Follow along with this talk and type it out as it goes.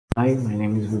Hi, my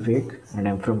name is Vivek and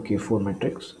I'm from K4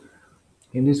 Metrics.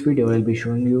 In this video, I'll be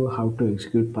showing you how to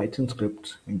execute Python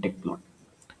scripts in Tecplot.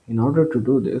 In order to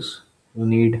do this, you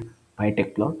need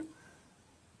PyTecplot.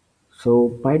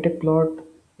 So PyTecplot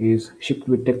is shipped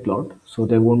with Tecplot, so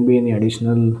there won't be any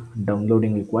additional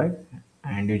downloading required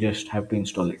and you just have to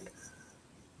install it.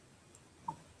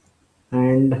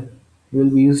 And you'll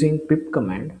be using pip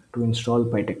command to install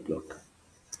PyTecplot.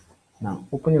 Now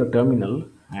open your terminal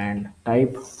and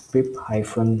type pip-v.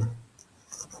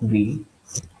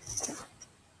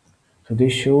 So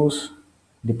this shows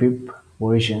the pip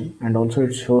version and also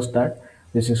it shows that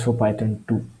this is for Python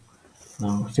 2.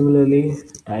 Now similarly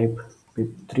type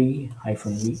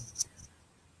pip3-v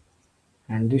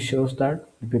and this shows that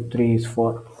the pip3 is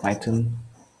for Python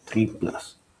 3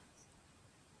 plus.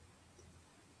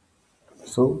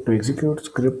 So to execute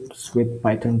scripts with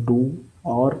Python 2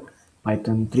 or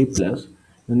Python 3 plus,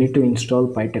 you need to install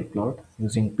PyTecplot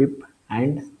using pip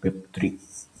and pip3.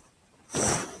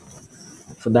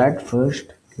 For that,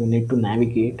 first you need to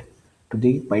navigate to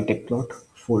the PyTecplot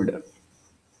folder.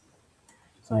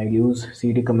 So I use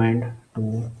cd command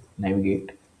to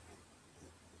navigate.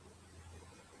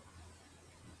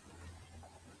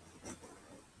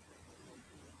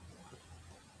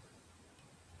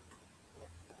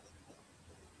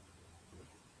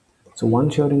 So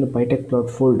once you're in the PyTecplot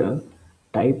folder,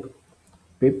 type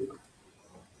pip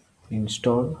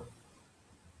install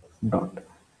dot.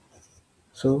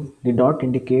 So the dot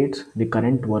indicates the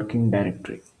current working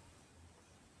directory.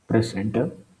 Press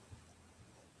enter.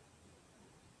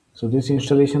 So this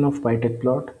installation of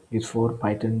PyTecplot is for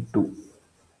Python 2.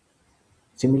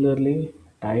 Similarly,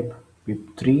 type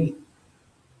pip3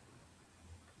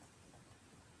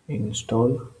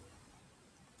 install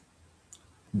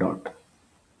dot.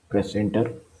 Press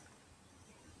enter.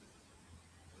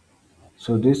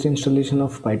 So this installation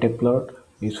of PyTecplot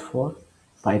is for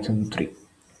Python 3.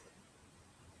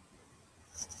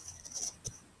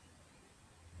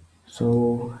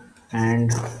 So,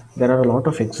 and there are a lot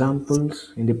of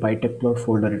examples in the PyTecplot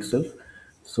folder itself.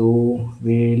 So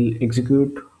we'll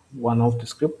execute one of the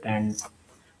script and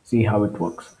see how it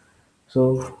works.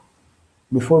 So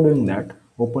before doing that,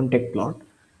 open Tecplot,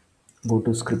 go to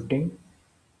scripting,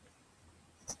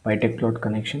 PyTecplot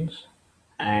connections,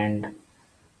 and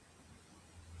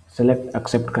select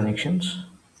accept connections.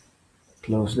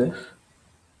 Close this.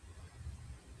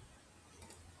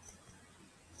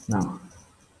 Now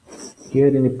here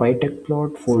in the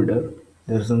PyTecplot folder,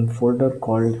 there's a folder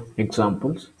called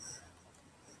examples.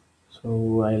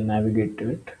 So I'll navigate to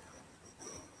it.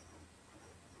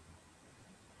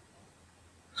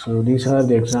 So these are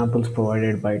the examples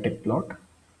provided by Tecplot.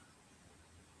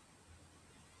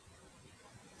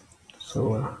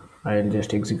 So I'll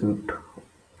just execute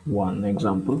one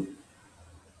example.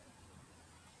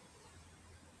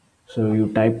 So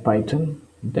you type Python,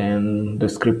 then the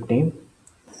script name,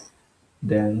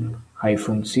 then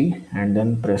 -c, and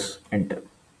then press enter.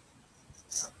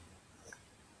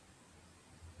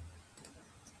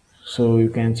 So you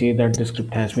can see that the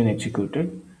script has been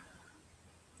executed.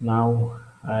 Now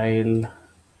I'll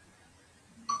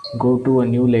go to a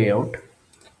new layout.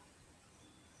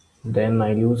 Then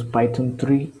I'll use Python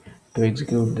 3 to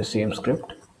execute the same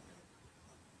script.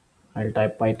 I'll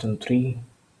type Python 3,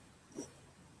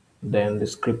 then the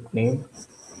script name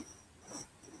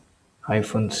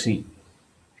 -c.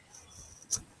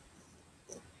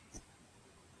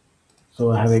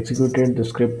 So I have executed the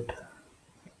script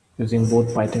using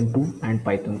both Python 2 and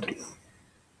Python 3.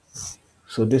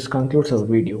 So this concludes our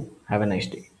video. Have a nice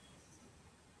day.